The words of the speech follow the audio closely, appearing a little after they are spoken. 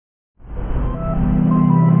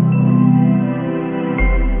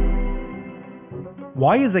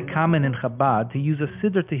Why is it common in Chabad to use a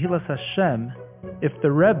Siddur Tehillas Hashem if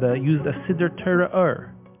the Rebbe used a Siddur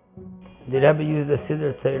Torah? The Rebbe used a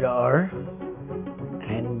Siddur Torah,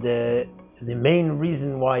 and the main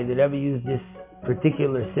reason why the Rebbe used this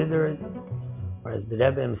particular Siddur, or as the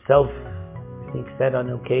Rebbe himself, I think, said on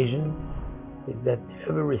occasion, is that the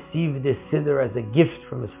Rebbe received this Siddur as a gift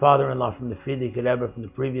from his father-in-law, from the Frierdiker Rebbe, from the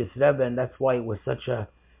previous Rebbe, and that's why it was such a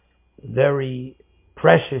very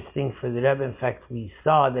precious thing for the Rebbe. In fact, we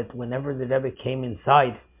saw that whenever the Rebbe came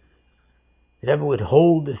inside, the Rebbe would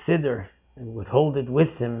hold the Siddur and would hold it with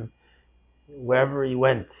him wherever he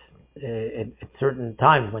went. At certain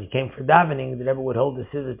times, when he came for davening, the Rebbe would hold the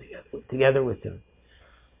Siddur together with him.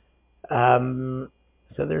 So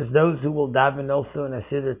there's those who will daven also in a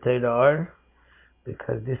Siddur Torah,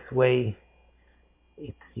 because this way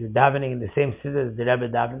you're davening in the same Siddur as the Rebbe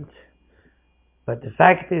davened. But the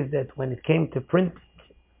fact is that when it came to print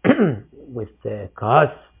with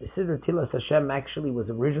Kahas, the Siddur Tehillas Hashem actually was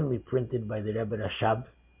originally printed by the Rebbe Rashab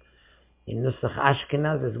in Nusach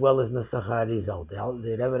Ashkenaz as well as Nusach Arizal.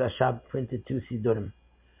 The Rebbe Rashab printed 2 Siddurim.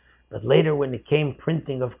 But later, when it came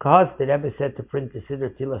printing of Kahas, the Rebbe said to print the Siddur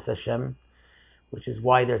Tehillas Hashem, which is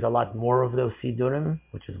why there's a lot more of those Siddurim,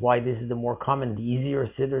 which is why this is the more common, the easier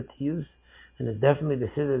Siddur to use. And it's definitely the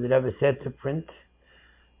Siddur the Rebbe said to print.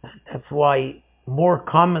 That's why more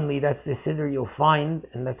commonly that's the Siddur you'll find,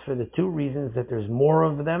 and that's for the 2 reasons, that there's more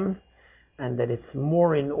of them and that it's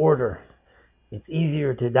more in order. It's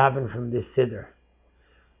easier to daven from this Siddur.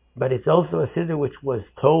 But it's also a Siddur which was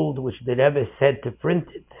told, which the Rebbe said to print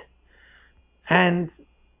it. And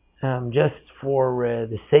just for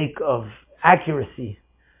the sake of accuracy,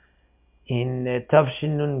 in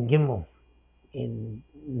Tavshin Nun Gimel, in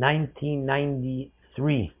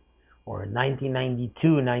 1993, or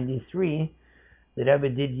 1992-93, the Rebbe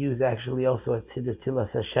did use actually also a Siddur Tehillas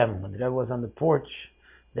Hashem. When the Rebbe was on the porch,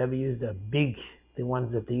 the Rebbe used the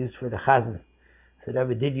ones that they used for the Chazan. So the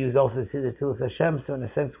Rebbe did use also Siddur Tehillas Hashem. So in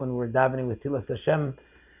a sense, when we're davening with Tehillas Hashem,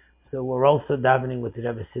 so we're also davening with the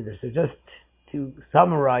Rebbe Siddur. So just to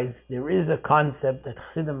summarize, there is a concept that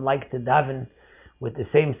Chassidim like to daven with the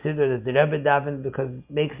same Siddur that the Rebbe davened, because it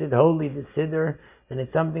makes it holy, the Siddur, and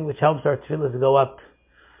it's something which helps our tefillahs go up.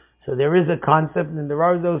 So there is a concept, and there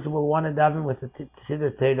are those who will want to daven with the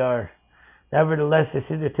Siddur Torah. Nevertheless, the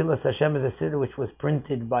Siddur Tehillas Hashem is a Siddur which was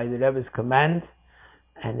printed by the Rebbe's command,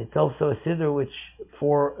 and it's also a Siddur which,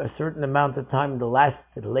 for a certain amount of time, the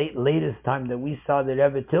latest time that we saw the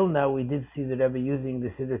Rebbe till now, we did see the Rebbe using the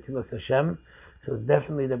Siddur Tehillas Hashem. So it's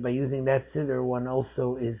definitely that by using that Siddur, one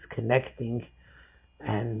also is connecting,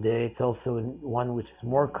 and it's also one which is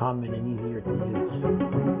more common and easier to use.